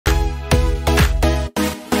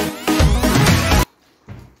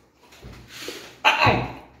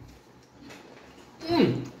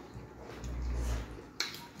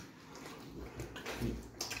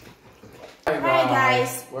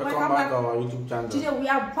to our YouTube channel. Today we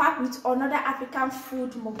are back with another African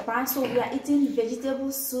food mukbang. So we are eating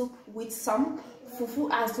vegetable soup with some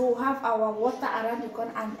fufu, as well. We have our water around the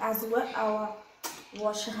corner and as well our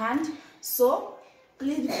wash hand. So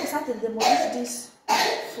please, before starting demolish this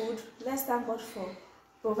food, let's thank God for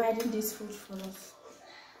providing this food for us.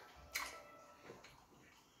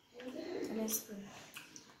 Let's pray.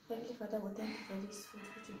 Heavenly Father, we thank you for this food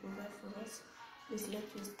which you provide for us. Please let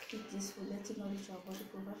us keep this food, let it nourish our body,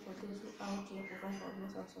 provide for those who are out here, provide for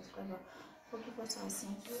us, our subscribers. Forgive us our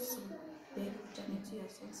sins, so they return into your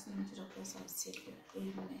son's name, Jesus Christ, our Savior.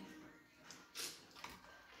 Amen.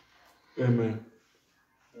 Amen.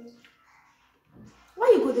 Why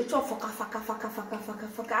you go to chop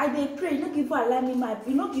faka? I dey pray, you no give allow me my,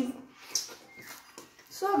 you no give.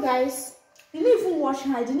 So guys, you didn't even wash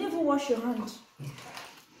hand, you didn't even wash your hand.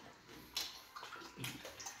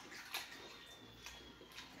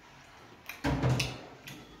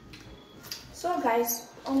 So guys,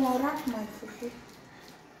 I'm gonna wrap my fufu.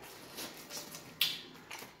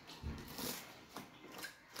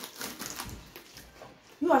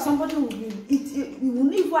 You are somebody who will you will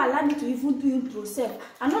not even allow me to even do it yourself.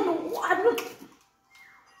 I don't know. I don't.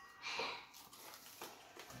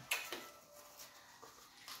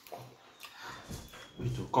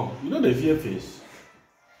 Come, you know the fear face.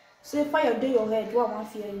 Say fire day your head. What want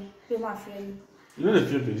fear you? They want fear you. You know the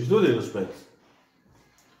fear face. You know the respect.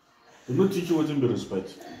 They don't teach you what to be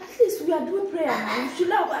respect. At least we are doing prayer now. You should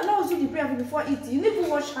allow us to do the prayer before eating. You need to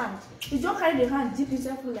wash hands. You just carry the hand deep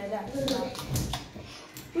inside food like that.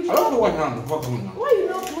 I don't know what hand before coming now. Why you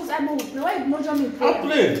not close? I know play. Why you not join me prayer? I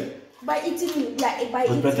play. By eating, like by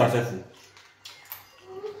eating. Respect yourself.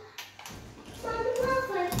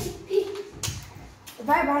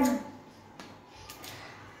 Bye bye.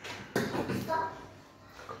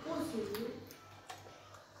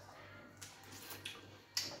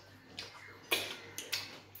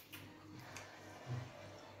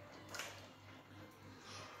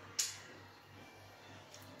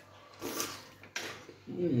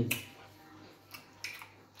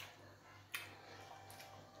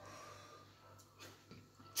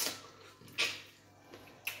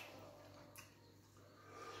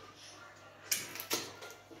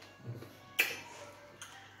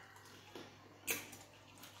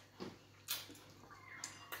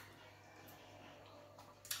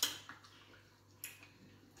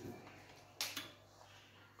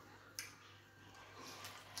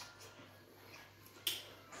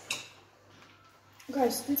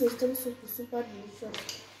 Guys, this vegetable soup is super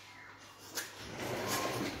delicious.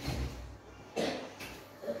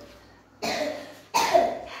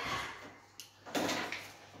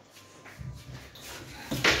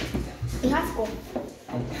 It has come.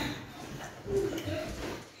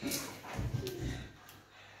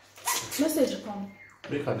 Message come.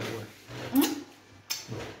 Make her do it.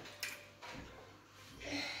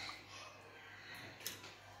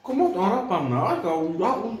 Come on, wrap now.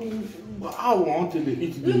 I want to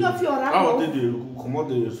eat. You know if you're wrap. I want to come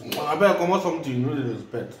out. I better come out something. You know the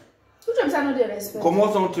respect. Two times I know the respect. Come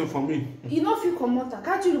out something for me. You know if you come out,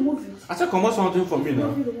 can't you remove it? I said come out something for me now. You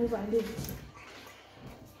know if you remove and leave it.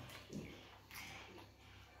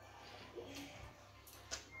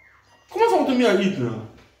 Come out something me I eat now.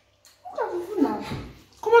 Look at Fufu now.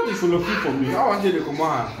 Come out this will for me. I want to come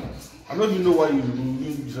out. I don't even know why you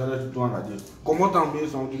decided to do one like this. Come out and make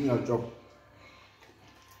something me a job.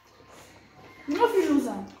 You know if you lose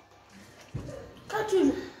them. Can't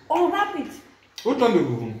you unwrap it? What time do you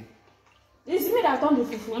go? It's me that done the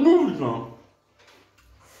fufu. I know it now.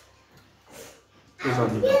 Yes, I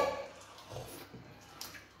do.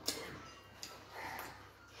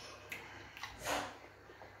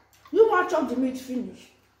 You want to chop the meat finish.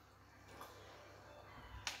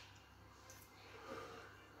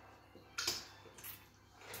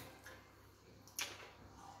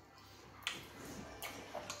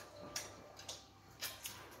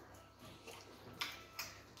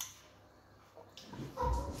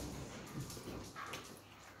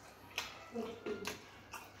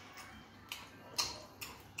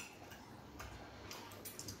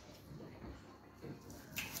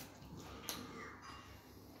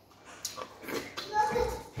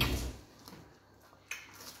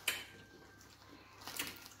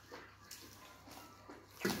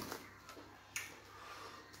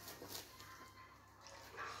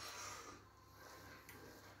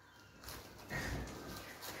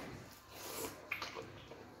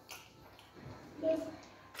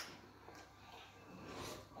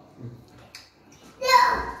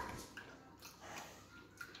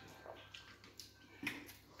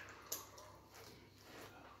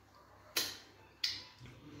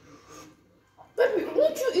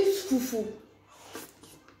 fufu.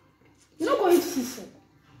 You don't go eat fufu.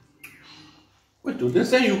 Wait, they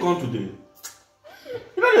say you come today.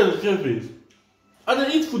 You know there's a same face. And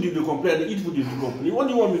they eat food if they complain, they eat food if they complain. What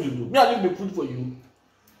do you want me to do? Me, I leave the food for you.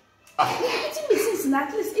 You're eating me since,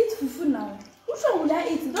 at least eat fufu now. Which one will I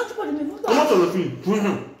eat? Don't you put me food? I'm not on the food.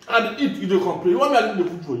 And eat if they complain. You want me to leave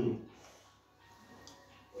the food for you?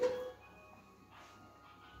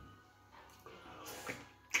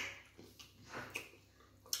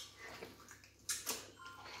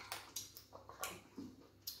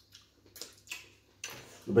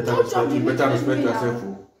 You better respect yourself.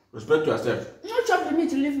 Oh. Respect yourself. You don't chop the meat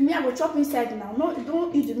to leave me. I will chop inside now. No, you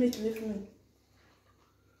don't eat the meat to leave me.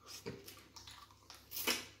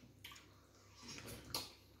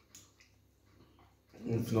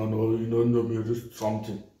 If no, you don't know me, just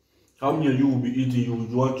something. How many of you will be eating? You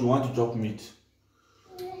want to chop meat?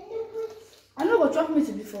 I know go chop meat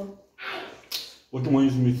before. What do you want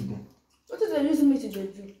to use meat to do? What is they use meat to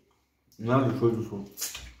do? Now they show you so.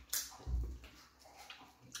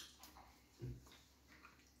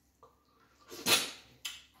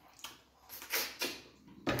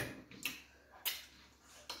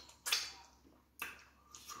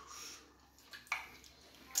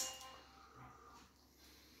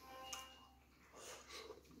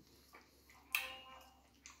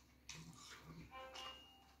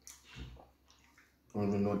 I don't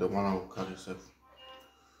even know the one I will carry yourself. If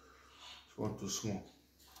you want too small.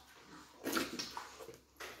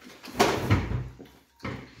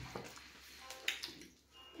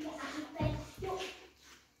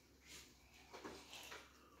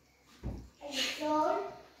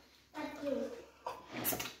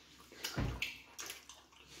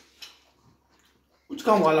 Which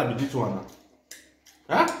kind of wahala be this one now?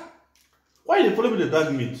 Huh? Why you follow me the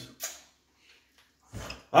dog meat?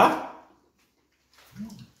 Huh?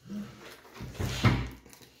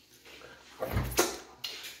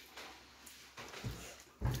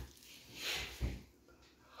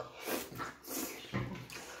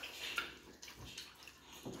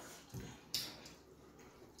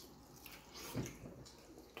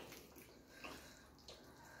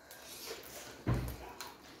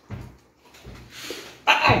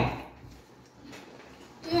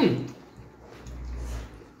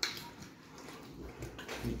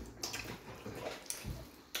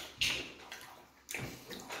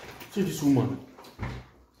 See this woman.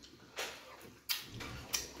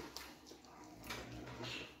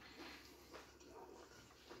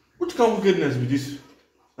 What kind of wickedness be this?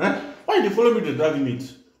 Huh? Why they follow me to drag meat?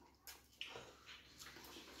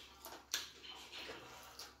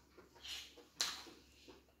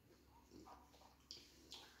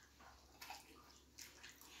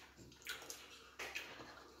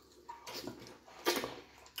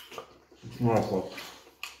 It's my fault.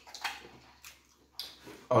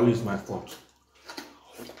 Always my fault.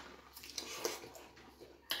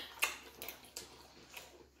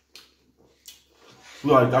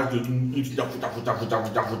 You are that to eat that.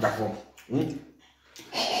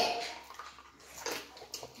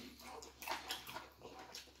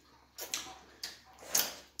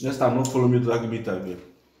 Next time, don't follow me to drag meat again.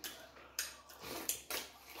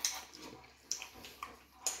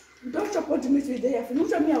 Don't chop what the meat with there. If you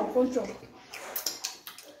don't me, I will come chop.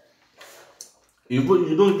 You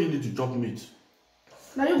don't even need to chop meat.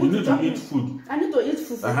 Now you need to eat food. I need to eat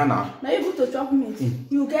food. Now you go to chop meat.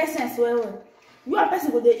 You get sense well. You are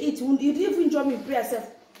person go they eat. You even chop me pray yourself.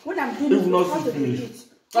 When I'm doing it, not how to eat.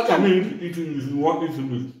 That can mean eating if you want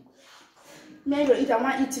eating meat. Me go eat. I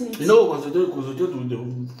want eat meat. You know, concentrate with the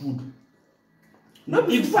food. No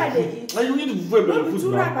eat food. They eat. And you eat food no the food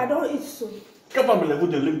too now. ripe. I don't eat so. Come on, level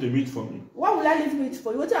they leave the meat for me. Why will I leave meat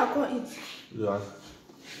for you? What I can't eat? Yeah.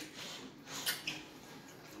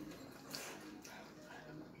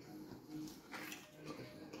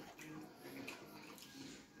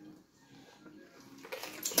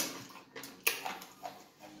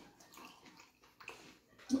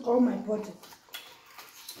 Look all my body.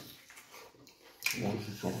 You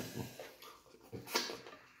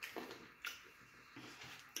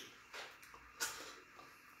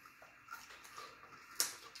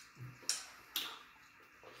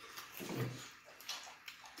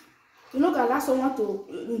know, God allow someone to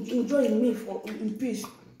enjoy in peace.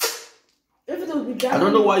 Everything will be dry. I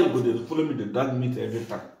don't know why you go follow me the dark meat every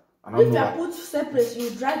time. If I put separate, you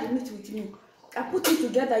dry the meat with me. I put it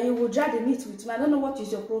together, you will dry the meat with me. I don't know what is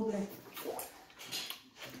your problem.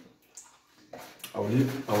 I will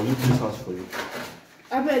leave this house for you.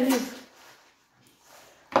 I better leave.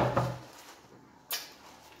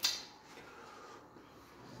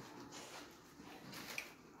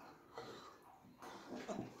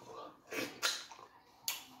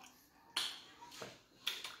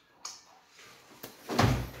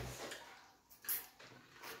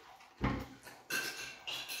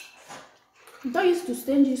 Don't use to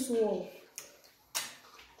stain this wall.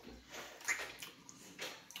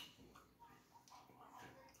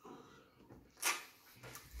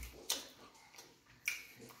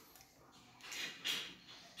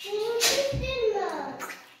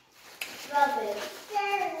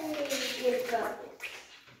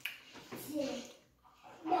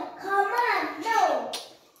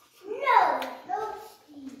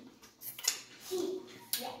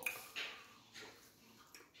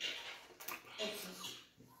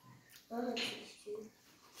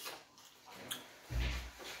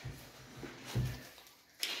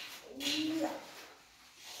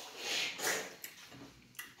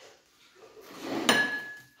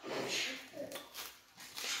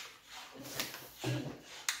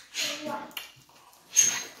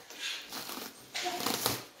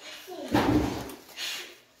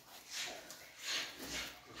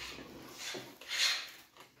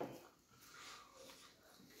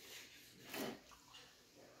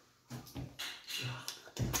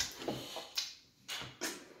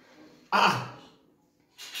 Ah!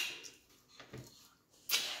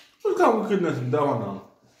 What kind of wickedness is that one now?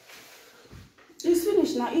 It's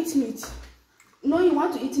finished now. Eat meat. No, you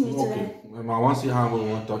want to eat meat, okay. right? I want to see how we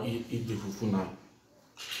want to eat the fufu now.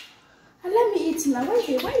 And let me eat now.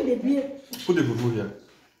 Why the beer? Put the fufu here.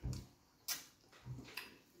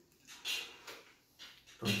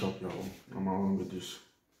 Don't chop your own. I'm on with this.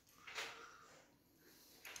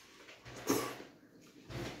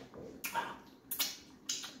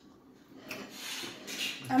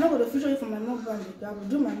 I'm not going to feature you for my mukbang. I will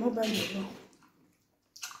do my mukbang as well.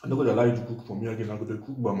 I'm not going to allow you to cook for me again. I'm going to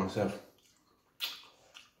cook by myself.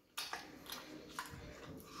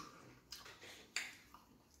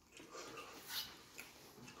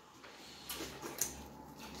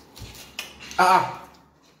 Ah!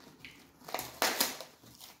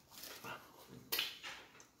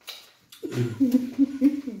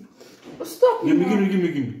 Stop. Give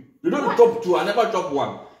me. You don't chop two. I never chop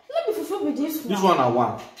one. Let me fulfill with this one. This one I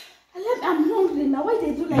want. I'm hungry now. Why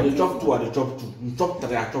they do like this? You chop two, I chop two. You chop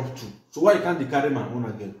three, I chop two. So why can't they carry my own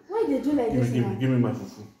again? Why they do like this? Give me my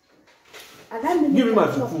fufu. Give me my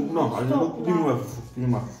fufu. No, I don't. Give me my fufu. Give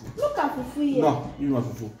me my fufu. Look at fufu here. No, give me my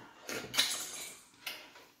fufu.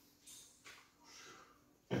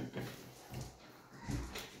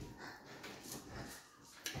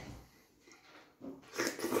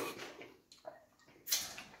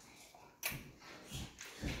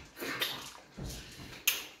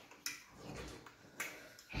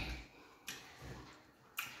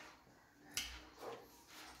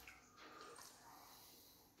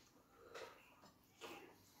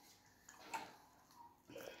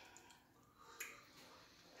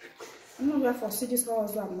 I'm not going to foresee this one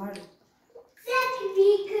as I'm married.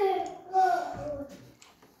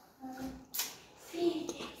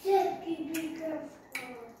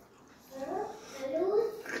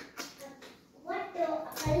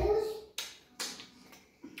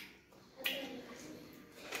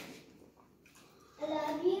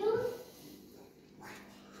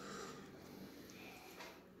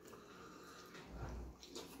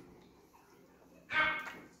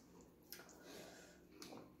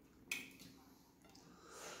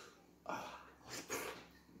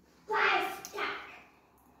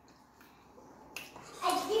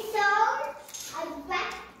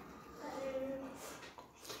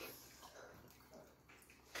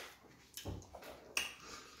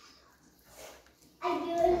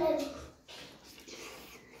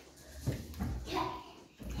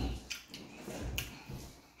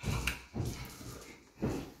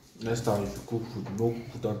 Next time if you cook food, no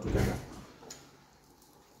put them together.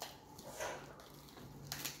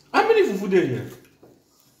 How many fufu there here?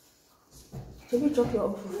 Can you chop your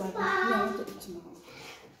own fufu? I want to eat my own.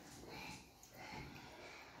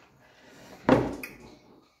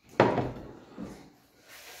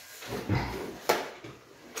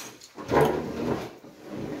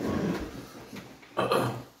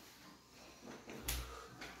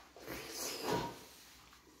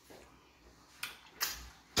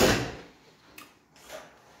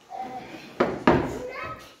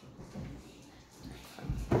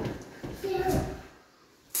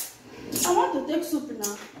 I want to take soup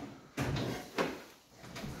now.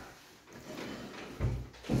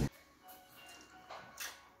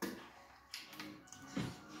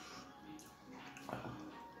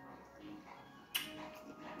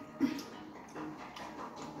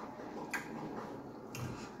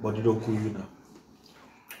 But you don't cool you now.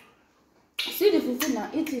 See the fufu now,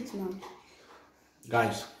 eat it now.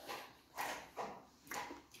 Guys.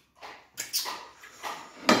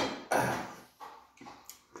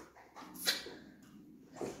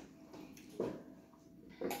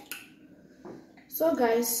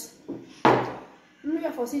 guys, me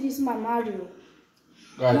for see this man Mario.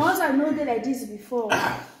 Guys. Once I know they like this before.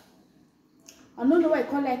 I don't know why I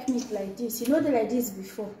can't like meat like this. You know they like this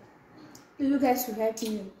before. You guys should help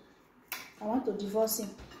me. I want to divorce him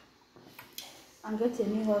and get a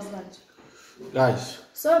new husband. Guys.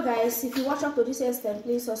 So guys, if you watch up to this extent,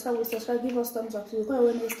 please subscribe, give us thumbs up. So you go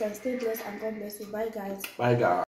away next time. Stay blessed and God bless you. Bye guys. Bye guys.